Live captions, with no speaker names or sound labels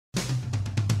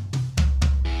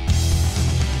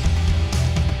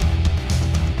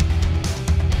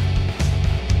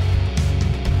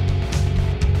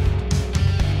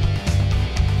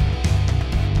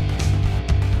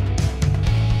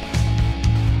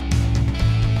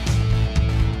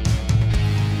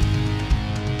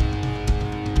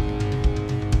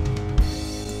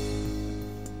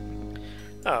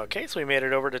Okay, so we made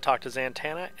it over to talk to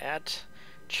Zantana at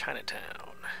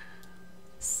Chinatown.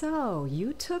 So,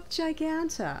 you took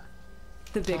Giganta.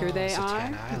 The bigger they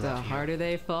Zatanna, are, I the love you. harder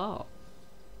they fall.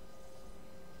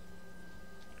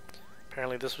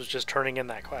 Apparently this was just turning in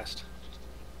that quest.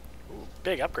 Ooh,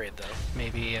 big upgrade, though.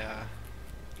 Maybe,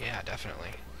 yeah,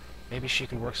 definitely. Maybe she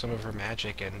can work some of her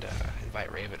magic and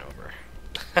invite Raven over.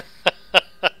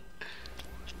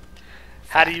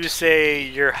 How do you say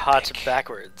you're hot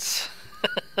backwards?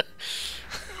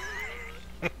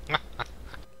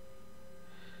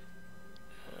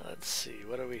 Let's see,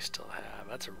 what do we still have?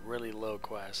 That's a really low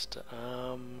quest.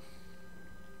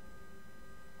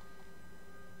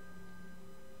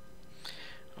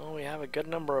 Well, we have a good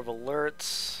number of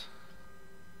alerts.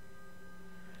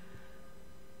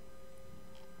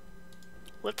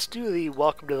 Let's do the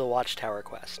Welcome to the Watchtower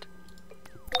quest.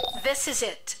 This is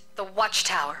it, the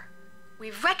Watchtower.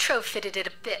 We've retrofitted it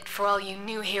a bit for all you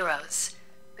new heroes.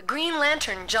 The Green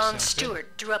Lantern John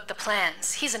Stewart drew up the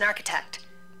plans. He's an architect.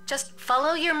 Just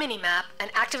follow your mini-map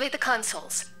and activate the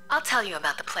consoles. I'll tell you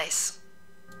about the place.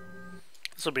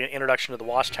 This will be an introduction to the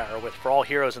Watchtower, which for all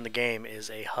heroes in the game is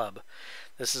a hub.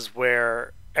 This is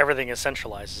where everything is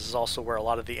centralized. This is also where a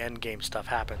lot of the end game stuff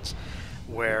happens,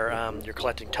 where you're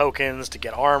collecting tokens to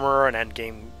get armor and end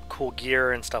game cool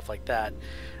gear and stuff like that.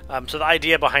 So the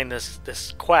idea behind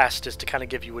this quest is to kind of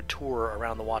give you a tour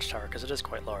around the Watchtower, because it is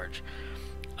quite large.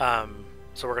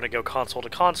 So we're going to go console to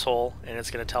console, and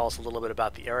it's going to tell us a little bit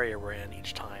about the area we're in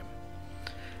each time.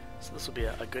 So this will be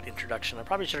a good introduction. I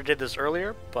probably should have did this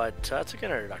earlier, but it's a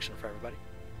good introduction for everybody.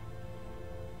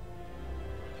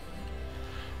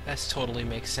 That totally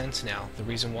makes sense now. The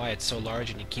reason why it's so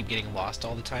large and you keep getting lost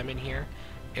all the time in here,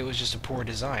 it was just a poor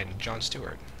design, John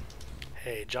Stewart.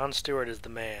 Hey, John Stewart is the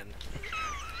man.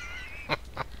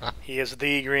 He is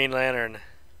the Green Lantern.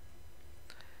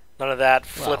 None of that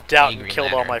flipped out and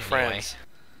killed all my friends.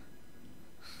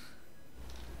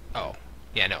 Oh,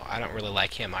 yeah, no, I don't really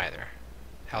like him either.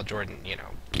 Hal Jordan, you know.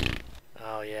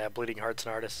 Oh yeah, Bleeding Hearts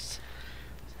and Artists.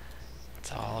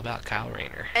 It's all about Kyle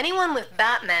Rayner. Anyone with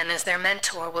Batman as their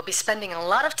mentor will be spending a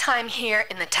lot of time here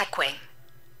in the tech wing.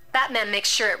 Batman makes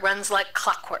sure it runs like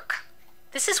clockwork.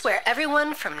 This is where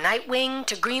everyone from Nightwing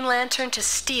to Green Lantern to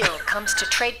Steel comes to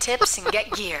trade tips and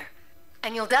get gear.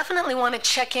 And you'll definitely want to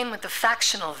check in with the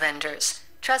factional vendors.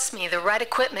 Trust me, the right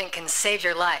equipment can save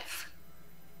your life.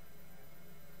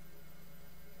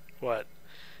 What?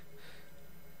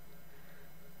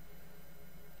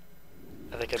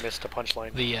 I think I missed a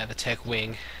punchline. The tech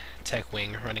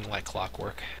wing running like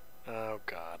clockwork. Oh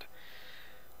God.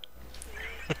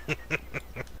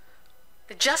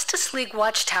 The Justice League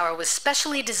Watchtower was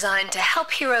specially designed to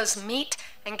help heroes meet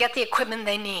and get the equipment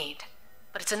they need.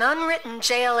 But it's an unwritten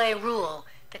JLA rule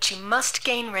that you must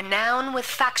gain renown with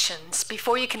factions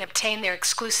before you can obtain their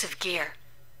exclusive gear.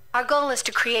 Our goal is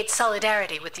to create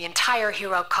solidarity with the entire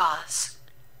hero cause.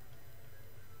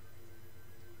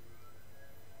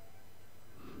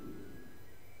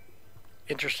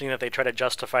 Interesting that they try to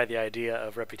justify the idea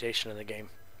of reputation in the game.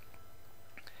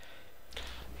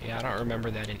 Yeah, I don't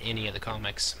remember that in any of the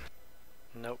comics.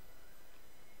 Nope.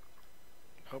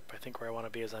 Nope, I think where I want to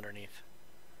be is underneath.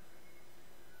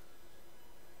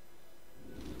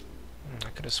 I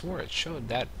could have swore it showed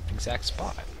that exact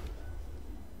spot.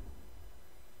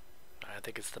 I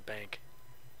think it's the bank.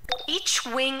 Each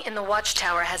wing in the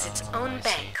Watchtower has its own I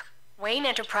bank. see. Wayne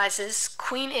Enterprises,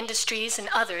 Queen Industries, and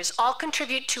others all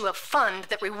contribute to a fund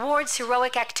that rewards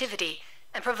heroic activity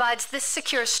and provides this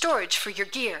secure storage for your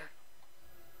gear.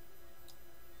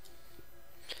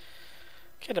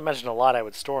 Can't imagine a lot I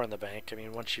would store in the bank. I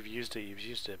mean, once you've used it, you've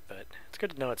used it, but it's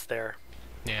good to know it's there.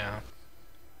 Yeah.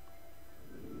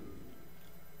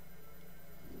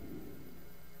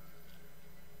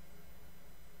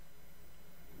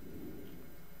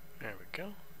 There we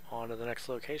go. On to the next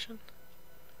location.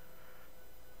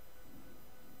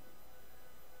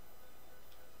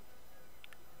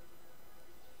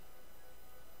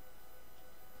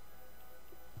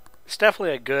 It's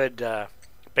definitely a good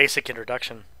basic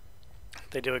introduction.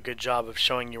 They do a good job of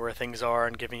showing you where things are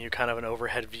and giving you kind of an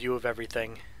overhead view of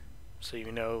everything, so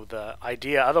you know the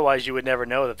idea. Otherwise you would never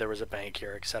know that there was a bank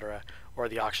here, etc., or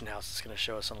the auction house is going to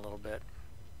show us in a little bit.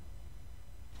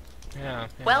 Yeah.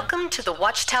 Welcome to the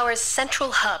Watchtower's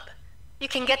central hub. You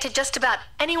can get to just about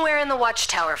anywhere in the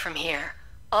Watchtower from here.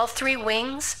 All three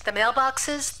wings, the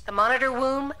mailboxes, the monitor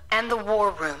room, and the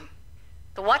war room.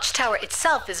 The Watchtower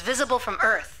itself is visible from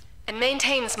Earth and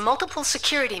maintains multiple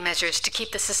security measures to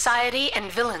keep the society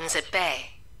and villains at bay.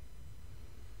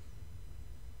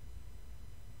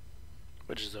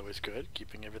 Which is always good,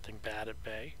 keeping everything bad at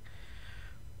bay.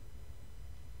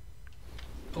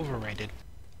 Overrated.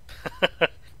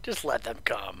 Just let them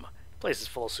come. The place is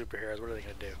full of superheroes. What are they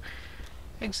gonna do?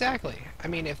 Exactly. I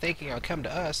mean, if they come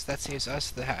to us, that saves us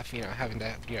the having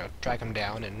to drag them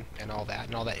down and all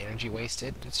that energy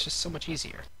wasted. It's just so much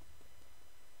easier.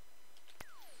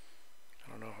 I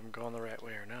don't know if I'm going the right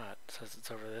way or not. It says it's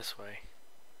over this way.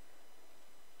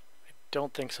 I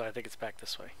don't think so. I think it's back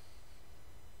this way.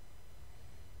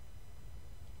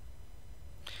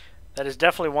 That is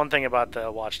definitely one thing about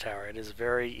the Watchtower. It is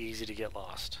very easy to get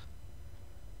lost.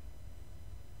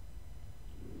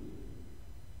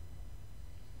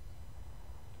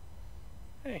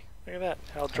 Hey, look at that.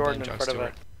 Hal Jordan in front of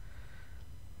a...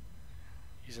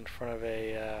 He's in front of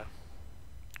a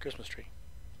Christmas tree.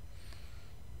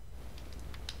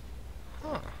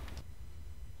 Huh.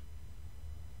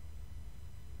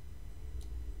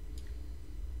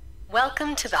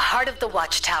 Welcome to the heart of the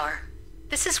Watchtower.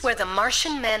 This is where the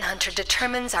Martian Manhunter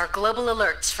determines our global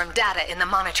alerts from data in the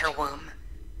monitor womb.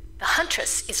 The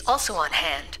Huntress is also on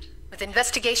hand, with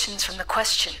investigations from the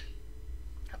Question.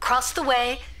 Across the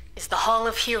way is the Hall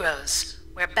of Heroes,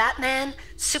 where Batman,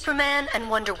 Superman, and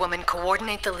Wonder Woman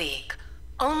coordinate the League.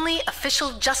 Only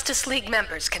official Justice League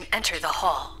members can enter the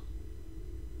hall.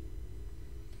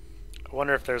 I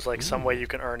wonder if there's like some way you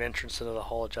can earn entrance into the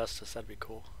Hall of Justice. That'd be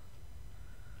cool.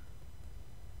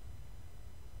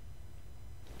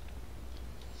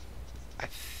 I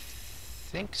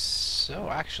think so,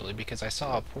 actually, because I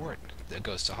saw a port that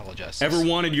goes to Hall of Justice. Ever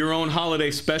wanted your own holiday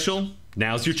special?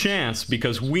 Now's your chance,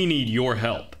 because we need your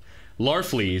help.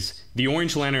 Larfleeze, the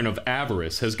Orange Lantern of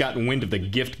Avarice, has gotten wind of the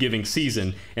gift-giving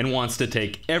season and wants to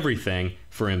take everything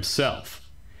for himself.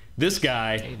 This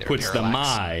guy puts the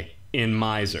my in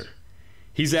miser.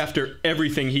 He's after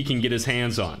everything he can get his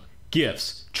hands on.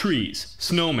 Gifts, trees,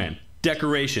 snowmen,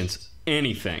 decorations,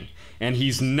 anything. And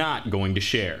he's not going to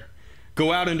share.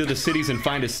 Go out into the cities and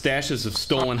find his stashes of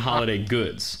stolen holiday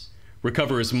goods.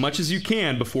 Recover as much as you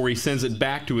can before he sends it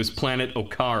back to his planet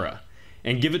Okara.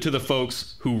 And give it to the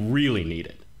folks who really need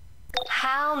it.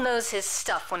 Hal knows his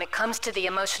stuff when it comes to the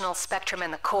emotional spectrum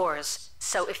and the cores.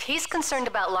 So if he's concerned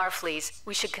about Larfleeze,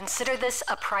 we should consider this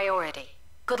a priority.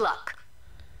 Good luck.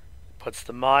 Puts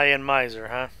the my in miser,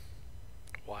 huh?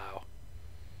 Wow.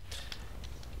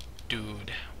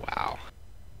 Dude, wow.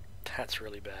 That's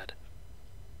really bad.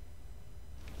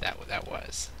 That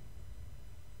was.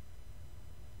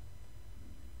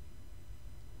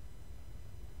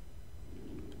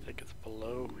 I think it's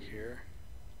below here.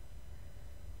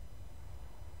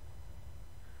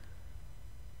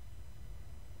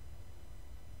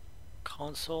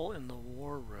 Console in the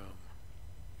war room.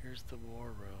 Here's the war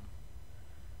room.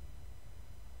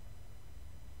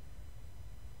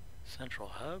 Central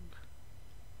hub.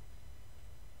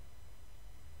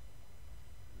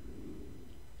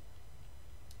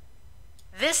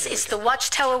 This is the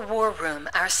Watchtower War Room,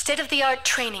 our state-of-the-art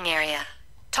training area.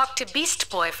 Talk to Beast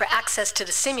Boy for access to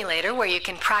the simulator where you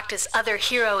can practice other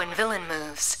hero and villain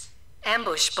moves.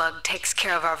 Ambush Bug takes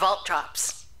care of our vault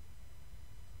drops.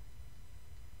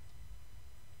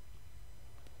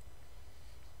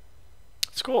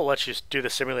 It's cool. It lets you do the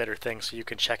simulator thing so you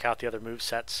can check out the other move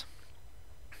sets.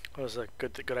 That was a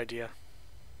good idea.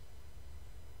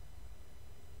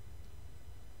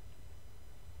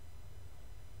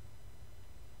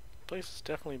 The place is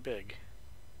definitely big.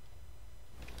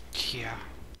 Yeah.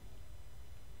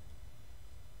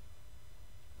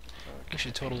 We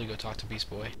should totally go talk to Beast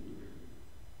Boy.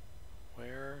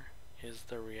 Where is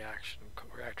the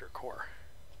reactor core?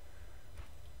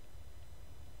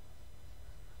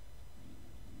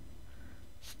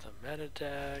 It's the meta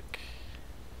deck.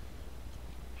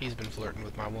 He's been flirting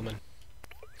with my woman.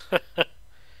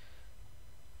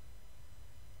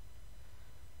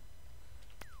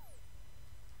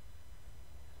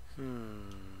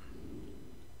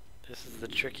 This is the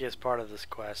trickiest part of this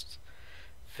quest.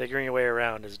 Figuring your way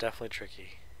around is definitely tricky.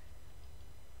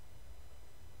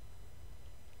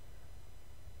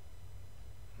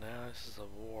 Now this is a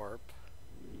warp.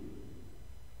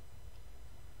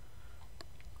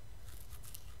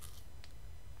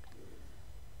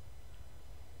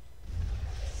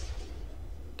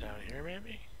 Down here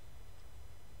maybe?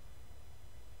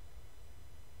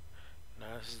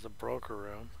 Now this is the broker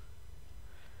room.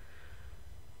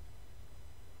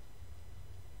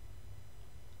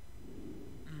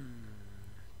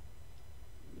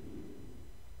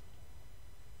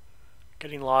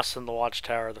 Getting lost in the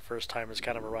Watchtower the first time is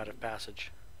kind of a rite of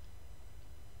passage.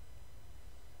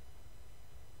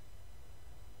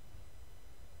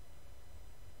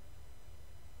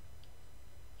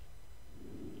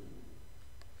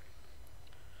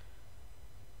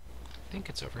 I think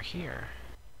it's over here.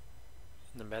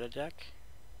 In the meta deck?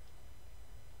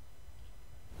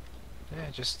 Yeah,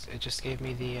 it just gave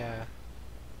me the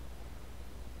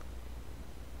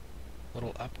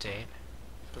little update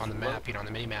on the map, you know, on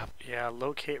the mini map. Yeah,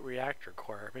 locate reactor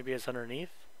core. Maybe it's underneath.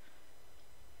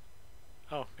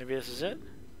 Oh, maybe this is it?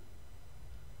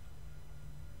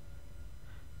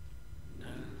 No,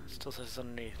 it still says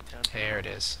underneath. Down here. There it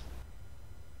is.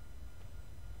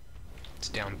 It's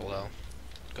down below.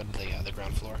 Go to the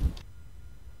ground floor.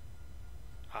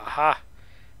 Aha!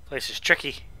 Place is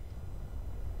tricky.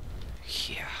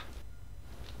 Yeah.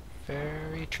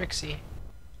 Very tricksy.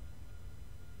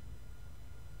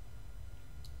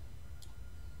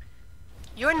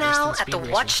 You're now Instant at the speed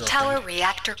racing Watchtower girlfriend.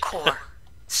 reactor core.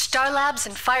 Star Labs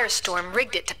and Firestorm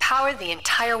rigged it to power the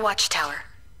entire Watchtower.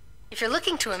 If you're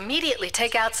looking to immediately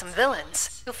take out some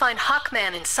villains, you'll find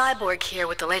Hawkman and Cyborg here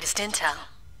with the latest intel.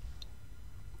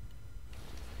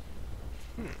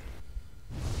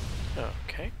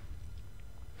 Okay.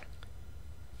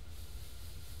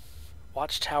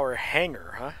 Watchtower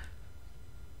hangar, huh?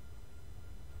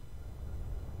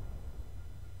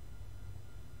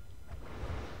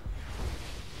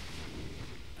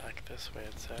 Back this way,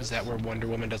 it says. Is that where Wonder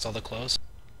Woman does all the clothes?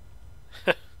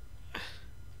 That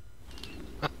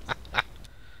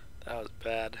was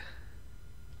bad.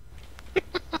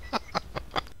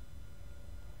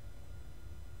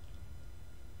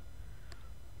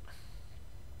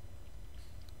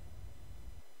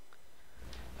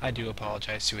 I do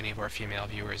apologize to any of our female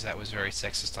viewers. That was very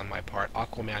sexist on my part.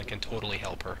 Aquaman can totally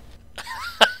help her.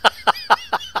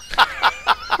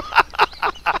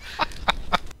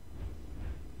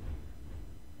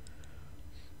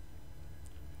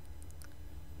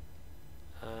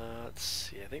 Let's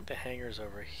see. I think the hangar's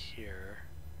over here.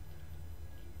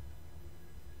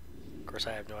 Of course,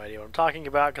 I have no idea what I'm talking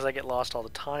about because I get lost all the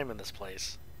time in this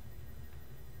place.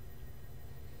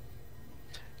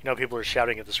 You know, people are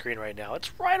shouting at the screen right now.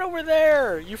 It's right over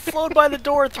there! You flown by the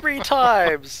door 3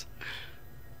 times!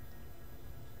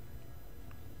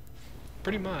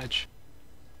 Pretty much.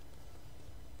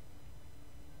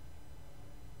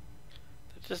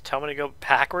 Did it just tell me to go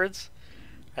backwards?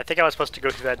 I think I was supposed to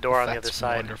go through that door on the other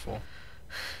side. Wonderful.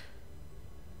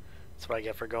 That's what I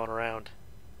get for going around.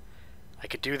 I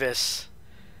could do this.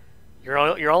 You're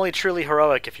only truly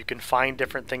heroic if you can find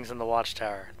different things in the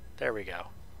Watchtower. There we go.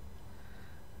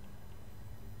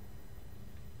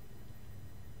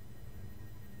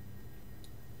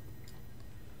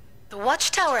 The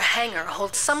Watchtower hangar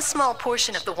holds some small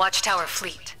portion of the Watchtower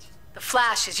fleet. The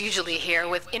Flash is usually here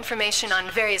with information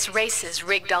on various races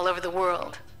rigged all over the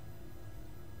world.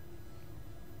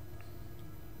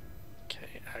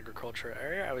 Okay, agriculture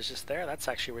area. I was just there. That's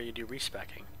actually where you do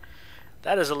respecking.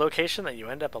 That is a location that you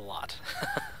end up a lot.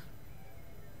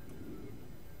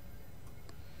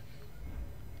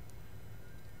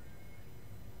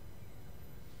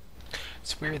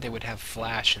 It's weird they would have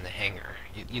Flash in the hangar.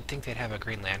 You'd think they'd have a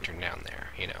Green Lantern down there,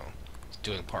 you know,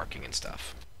 doing parking and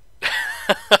stuff.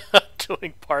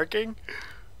 Doing parking?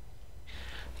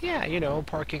 Yeah, you know,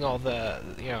 parking all the,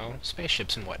 you know,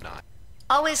 spaceships and whatnot.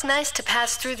 Always nice to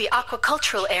pass through the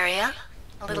aquacultural area.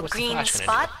 A little what's the green Flash gonna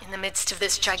spot in the midst of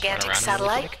this gigantic around really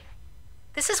satellite. quick?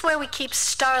 This is where we keep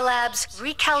Star Labs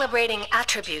recalibrating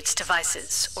attributes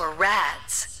devices, or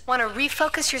RADs. Want to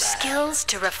refocus your skills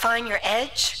to refine your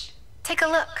edge? Take a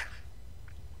look.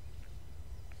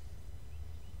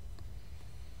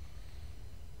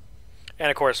 And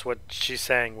of course, what she's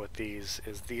saying with these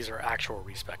is these are actual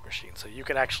respec machines. So you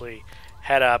can actually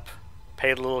head up,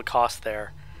 pay the little cost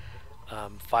there,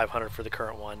 500 for the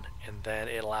current one, and then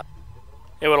it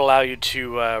would allow you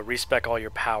to respec all your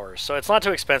powers. So it's not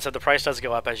too expensive. The price does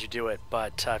go up as you do it,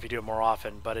 but if you do it more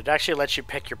often. But it actually lets you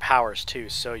pick your powers too.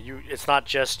 So it's not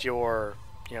just your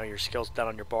your skills down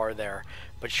on your bar there,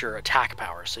 but your attack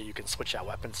power. So you can switch out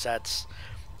weapon sets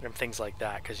and things like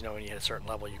that. Because when you hit a certain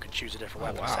level, you can choose a different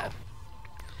weapon set.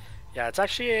 Yeah, it's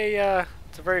actually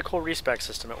it's a very cool respec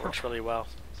system. It works really well.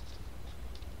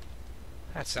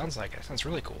 That sounds like it. Sounds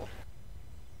really cool.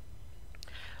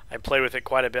 I played with it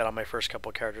quite a bit on my first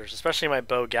couple of characters, especially my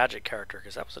bow gadget character,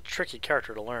 because that was a tricky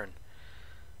character to learn.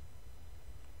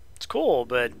 It's cool,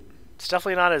 but it's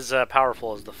definitely not as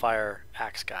powerful as the fire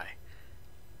axe guy.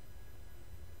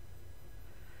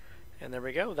 And there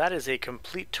we go. That is a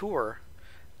complete tour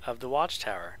of the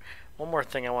Watchtower. One more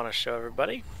thing I want to show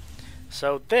everybody.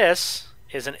 So this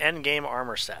is an endgame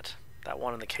armor set. That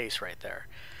one in the case right there.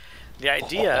 The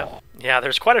idea, yeah,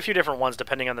 there's quite a few different ones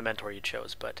depending on the mentor you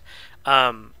chose, but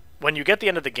when you get the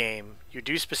end of the game, you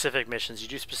do specific missions, you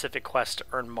do specific quests to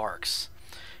earn marks.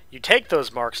 You take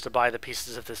those marks to buy the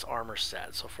pieces of this armor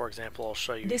set. So for example, I'll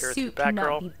show you This here through suit cannot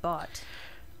Batgirl. be bought.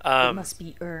 It must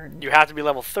be earned. You have to be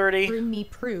level 30. Bring me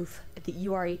proof that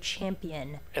you are a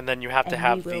champion. And then you have to and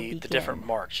have we will the begin. different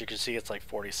marks. You can see it's like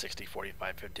 40, 60,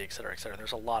 45, 50, etc., etc.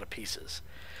 There's a lot of pieces.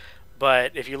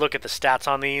 But if you look at the stats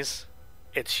on these,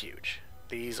 it's huge.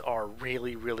 These are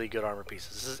really, really good armor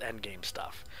pieces. This is endgame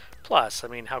stuff. Plus, I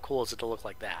mean, how cool is it to look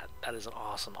like that? That is an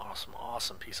awesome, awesome,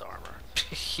 awesome piece of armor.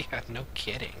 Yeah, no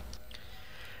kidding.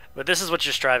 But this is what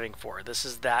you're striving for. This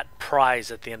is that prize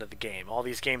at the end of the game. All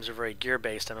these games are very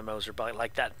gear-based. MMOs are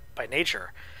like that by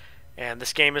nature. And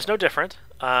this game is no different.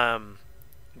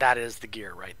 That is the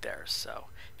gear right there. So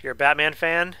if you're a Batman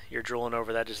fan, you're drooling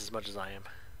over that just as much as I am.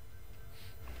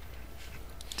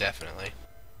 Definitely.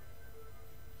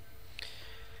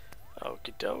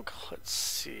 Okie doke. Let's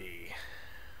see.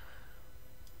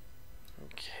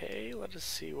 Okay, let us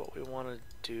see what we want to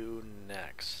do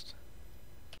next.